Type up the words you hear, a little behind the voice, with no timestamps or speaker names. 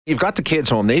You've got the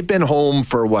kids home. They've been home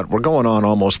for what? We're going on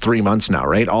almost 3 months now,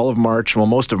 right? All of March, well,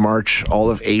 most of March, all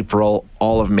of April,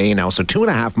 all of May now. So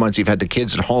 2.5 months you've had the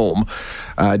kids at home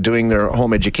doing their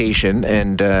home education.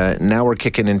 And now we're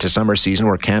kicking into summer season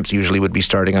where camps usually would be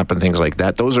starting up and things like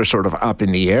that. Those are sort of up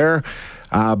in the air.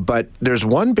 But there's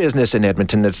one business in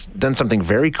Edmonton that's done something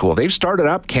very cool. They've started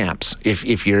up camps.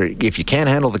 If you can't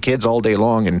handle the kids all day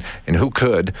long, and who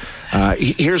could,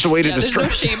 here's a way to destroy.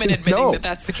 There's no shame in admitting that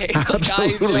that's the case.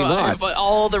 Absolutely not. I have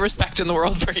all the respect in the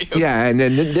world for you. Yeah, and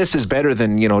then this is better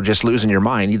than just losing your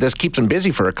mind. This keeps them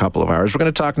busy for a couple of hours. We're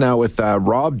going to talk now with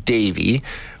Rob Davey,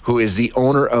 who is the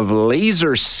owner of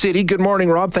Laser City. Good morning,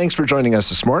 Rob. Thanks for joining us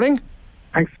this morning.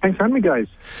 Thanks for having me, guys.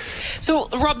 So,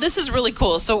 Rob, this is really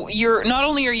cool. So, you're not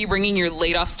only are you bringing your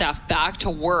laid-off staff back to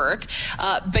work,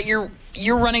 but you're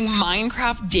running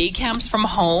Minecraft day camps from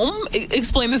home.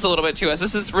 Explain this a little bit to us.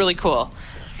 This is really cool.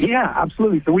 Yeah,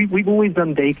 absolutely. So we've always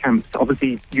done day camps.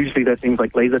 Obviously, usually they're things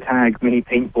like laser tag, mini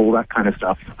paintball, that kind of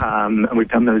stuff. And we've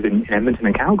done those in Edmonton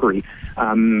and Calgary.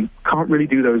 Can't really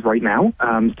do those right now.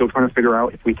 Still trying to figure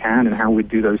out if we can and how we'd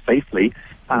do those safely.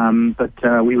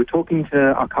 But we were talking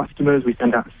to our customers. We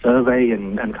sent out a survey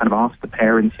and kind of asked the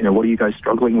parents, what are you guys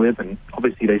struggling with? And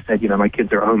obviously they said, my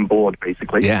kids are at home bored,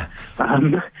 basically. Yeah.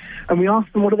 And we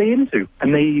asked them, what are they into?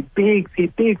 And the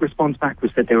big response back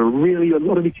was that they were a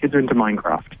lot of these kids are into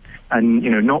Minecraft. And,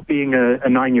 not being a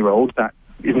 9-year-old, that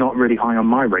is not really high on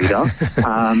my radar.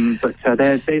 But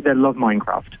they love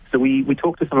Minecraft. So we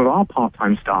talked to some of our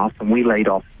part-time staff, and we laid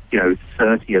off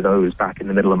 30 of those back in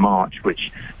the middle of March,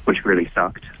 which really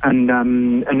sucked. And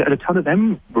a ton of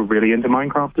them were really into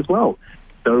Minecraft as well.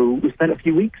 So we spent a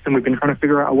few weeks and we've been trying to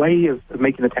figure out a way of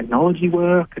making the technology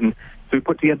work. And so we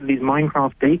put together these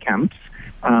Minecraft day camps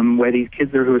where these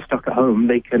kids who are stuck at home,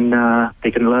 they can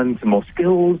learn some more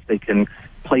skills. They can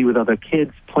play with other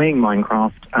kids playing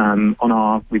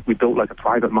Minecraft. We built like a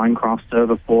private Minecraft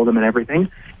server for them and everything.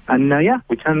 And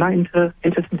we turned that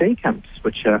into some day camps,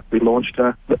 which we launched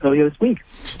earlier this week.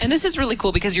 And this is really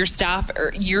cool because your staff,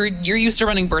 you're used to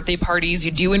running birthday parties,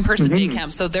 you do in-person day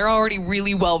camps, so they're already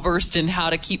really well versed in how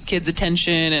to keep kids'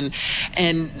 attention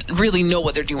and really know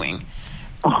what they're doing.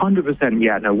 100%,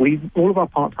 yeah. No, all of our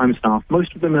part-time staff,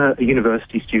 most of them are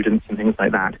university students and things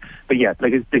like that. But yeah,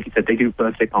 like you said, they do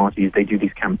birthday parties, they do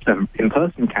these camps,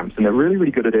 in-person camps, and they're really,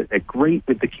 really good at it. They're great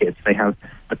with the kids. They have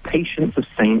the patience of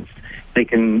saints. They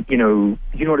can, you know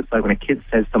what it's like when a kid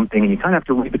says something and you kind of have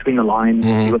to read between the lines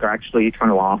and see what they're actually trying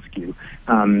to ask you.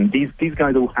 These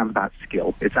guys all have that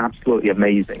skill. It's absolutely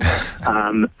amazing.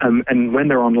 And when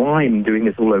they're online doing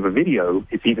this all over video,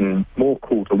 it's even more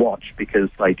cool to watch because,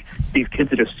 like, these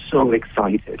kids are just so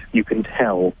excited. You can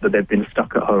tell that they've been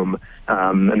stuck at home,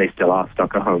 and they still are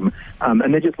stuck at home.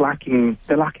 And they're just lacking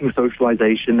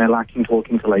socialization. They're lacking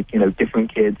talking to,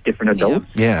 different kids, different adults.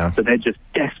 Yeah. So they're just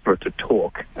desperate to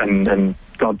talk, and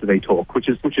God, do they talk, which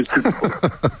is super cool.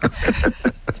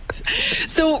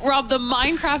 So, Rob, the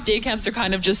Minecraft day camps are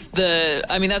kind of just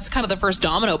that's kind of the first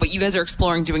domino, but you guys are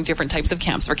exploring doing different types of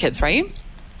camps for kids, right?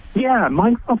 Yeah,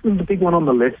 Minecraft was the big one on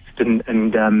the list, and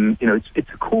it's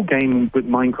a cool game with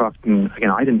Minecraft, and again,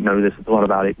 I didn't know this a lot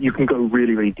about it. You can go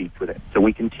really, really deep with it, so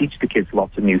we can teach the kids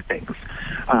lots of new things.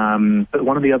 But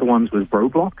one of the other ones was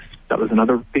Roblox. That was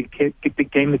another big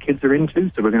game the kids are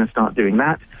into, so we're going to start doing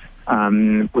that.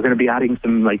 We're going to be adding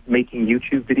some, making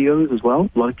YouTube videos as well.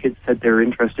 A lot of kids said they're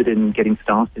interested in getting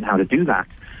started in how to do that,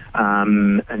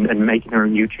 and making their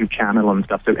own YouTube channel and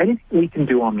stuff. So anything we can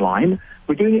do online,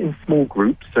 we're doing it in small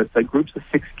groups. So it's like groups of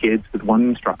 6 kids with one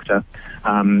instructor.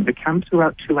 The camps are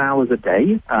about 2 hours a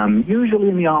day, usually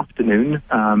in the afternoon,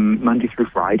 Monday through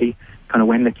Friday, kind of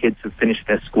when the kids have finished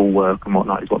their schoolwork and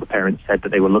whatnot is what the parents said, that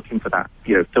they were looking for that,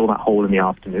 fill that hole in the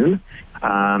afternoon.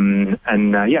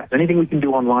 Anything we can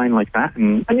do online like that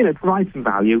and provide some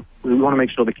value. We want to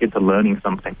make sure the kids are learning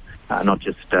something, not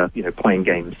just, playing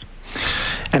games.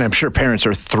 And I'm sure parents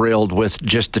are thrilled with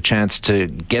just the chance to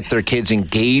get their kids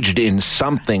engaged in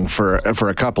something for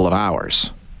a couple of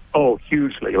hours. Oh,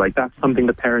 hugely. That's something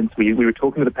the parents, we were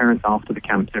talking to the parents after the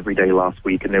camps every day last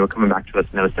week, and they were coming back to us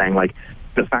and they were saying,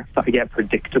 the fact that I get a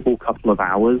predictable couple of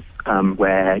hours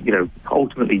where,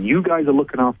 ultimately you guys are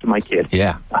looking after my kid.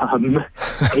 Yeah.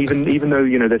 Even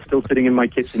though, they're still sitting in my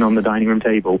kitchen on the dining room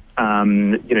table,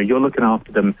 you're looking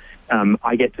after them.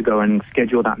 I get to go and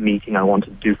schedule that meeting I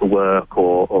wanted to do for work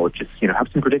or just, have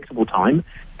some predictable time.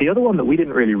 The other one that we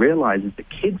didn't really realize is the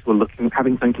kids were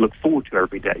having something to look forward to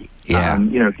every day. Yeah.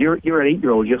 If you're an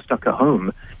 8-year-old, you're stuck at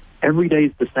home. Every day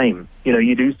is the same.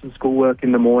 You do some schoolwork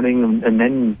in the morning and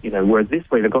then, whereas this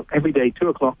way they've got every day, 2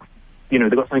 o'clock, they've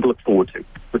got something to look forward to,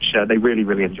 which they really,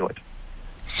 really enjoyed.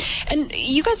 And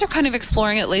you guys are kind of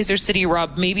exploring at Laser City,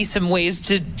 Rob, maybe some ways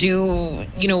to do,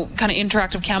 kind of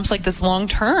interactive camps like this long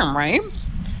term, right?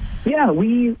 Yeah,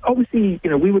 we obviously,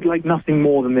 we would like nothing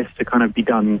more than this to kind of be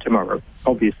done tomorrow,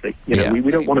 obviously. We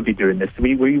don't want to be doing this.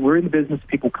 We're in the business of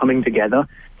people coming together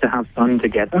to have fun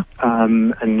together.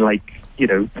 And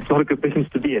it's not a good business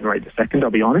to be in right this second,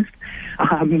 I'll be honest.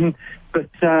 But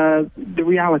the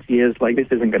reality is, this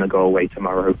isn't going to go away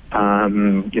tomorrow.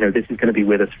 This is going to be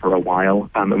with us for a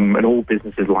while. And all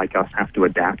businesses like us have to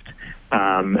adapt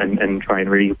and try and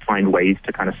really find ways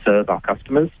to kind of serve our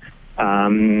customers.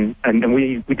 And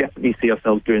we definitely see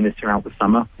ourselves doing this throughout the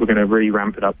summer. We're going to really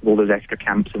ramp it up with all those extra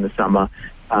camps in the summer.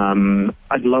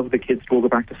 I'd love the kids to all go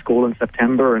back to school in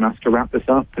September and us to wrap this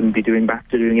up and be doing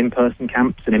in-person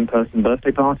camps and in-person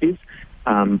birthday parties.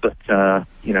 But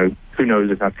who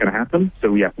knows if that's going to happen.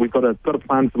 So, yeah, we've got a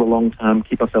plan for the long term,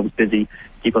 keep ourselves busy,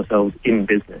 keep ourselves in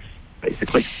business,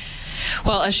 basically.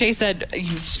 Well, as Shay said,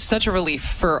 such a relief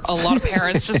for a lot of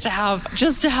parents just to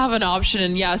have an option,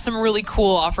 and some really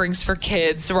cool offerings for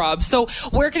kids, Rob. So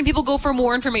where can people go for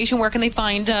more information? Where can they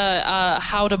find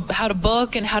how to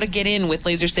book and how to get in with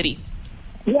Laser City?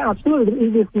 Yeah, absolutely. The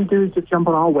easiest thing to do is just jump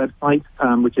on our website,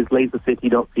 which is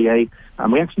lasercity.ca.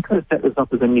 We actually kind of set this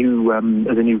up as a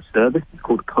new service. It's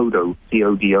called Codo,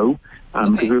 C-O-D-O,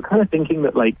 because we were kind of thinking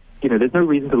that, there's no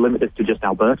reason to limit this to just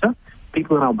Alberta.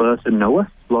 People in Alberta know us.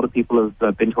 A lot of people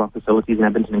have been to our facilities in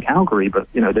Edmonton and Calgary, but,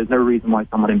 there's no reason why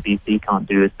someone in BC can't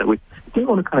do this. So we didn't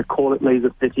want to kind of call it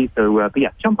Laser City. So,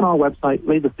 jump on our website,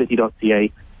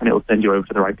 lasercity.ca, and it will send you over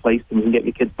to the right place, and you can get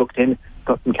your kids booked in.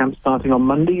 Got some camps starting on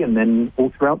Monday and then all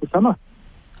throughout the summer.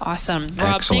 Awesome.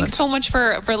 Rob, Excellent. Thanks so much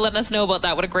for letting us know about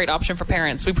that. What a great option for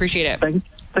parents. We appreciate it.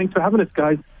 Thanks for having us,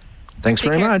 guys. Thanks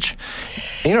very much.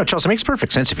 Chelsea, it makes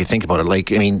perfect sense if you think about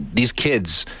it. These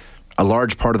kids, a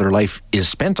large part of their life is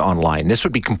spent online. This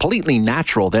would be completely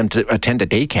natural them to attend a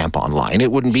day camp online.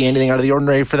 It wouldn't be anything out of the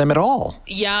ordinary for them at all.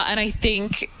 Yeah, and I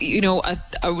think,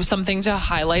 something to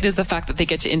highlight is the fact that they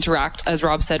get to interact, as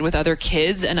Rob said, with other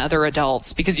kids and other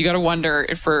adults, because you got to wonder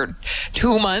if for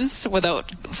 2 months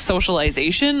without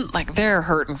socialization, they're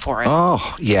hurting for it.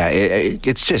 Oh, yeah.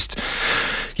 It's just...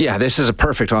 Yeah, this is a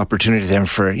perfect opportunity then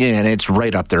and it's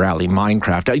right up their alley,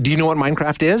 Minecraft. Do you know what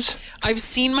Minecraft is? I've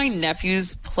seen my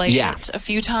nephews play it a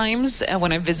few times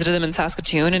when I visited them in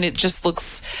Saskatoon, and it just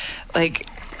looks like...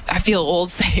 I feel old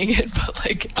saying it,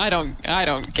 but I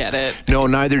don't get it. No,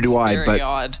 neither do I. But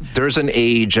odd. There's an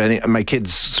age. I think my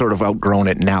kid's sort of outgrown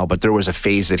it now, but there was a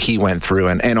phase that he went through,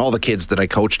 and all the kids that I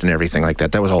coached and everything like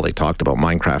that. That was all they talked about.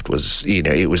 Minecraft was,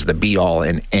 it was the be all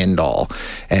and end all,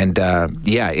 and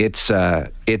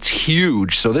it's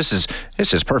huge. So this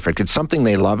is perfect. It's something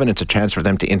they love, and it's a chance for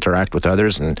them to interact with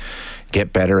others and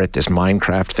get better at this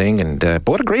Minecraft thing. And but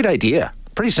what a great idea!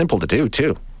 Pretty simple to do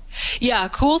too. Yeah,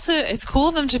 it's cool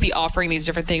of them to be offering these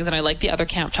different things, and I like the other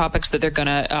camp topics that they're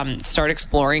gonna start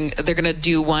exploring. They're gonna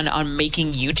do one on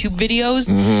making YouTube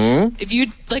videos. Mm-hmm. If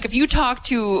you talk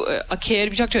to a kid,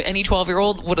 if you talk to any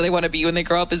 12-year-old, what do they want to be when they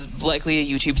grow up? Is likely a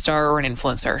YouTube star or an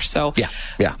influencer. So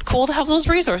yeah, cool to have those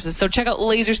resources. So check out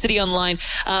Laser City online.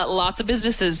 Lots of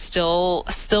businesses still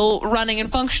running and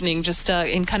functioning, just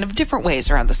in kind of different ways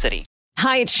around the city.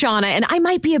 Hi, it's Shauna, and I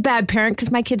might be a bad parent because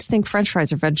my kids think French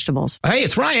fries are vegetables. Hey,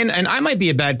 it's Ryan, and I might be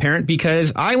a bad parent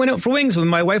because I went out for wings when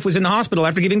my wife was in the hospital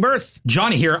after giving birth.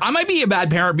 Johnny here. I might be a bad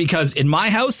parent because in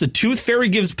my house, the tooth fairy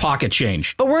gives pocket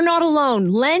change. But we're not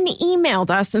alone. Len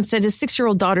emailed us and said his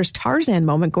 6-year-old daughter's Tarzan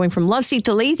moment going from love seat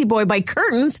to lazy boy by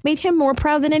curtains made him more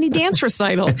proud than any dance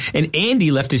recital. And Andy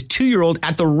left his 2-year-old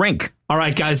at the rink. All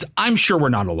right, guys, I'm sure we're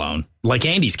not alone. Like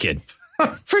Andy's kid.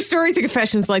 For stories and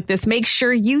confessions like this, make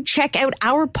sure you check out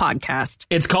our podcast.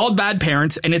 It's called Bad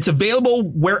Parents, and it's available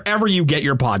wherever you get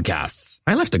your podcasts.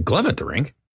 I left a glove at the rink.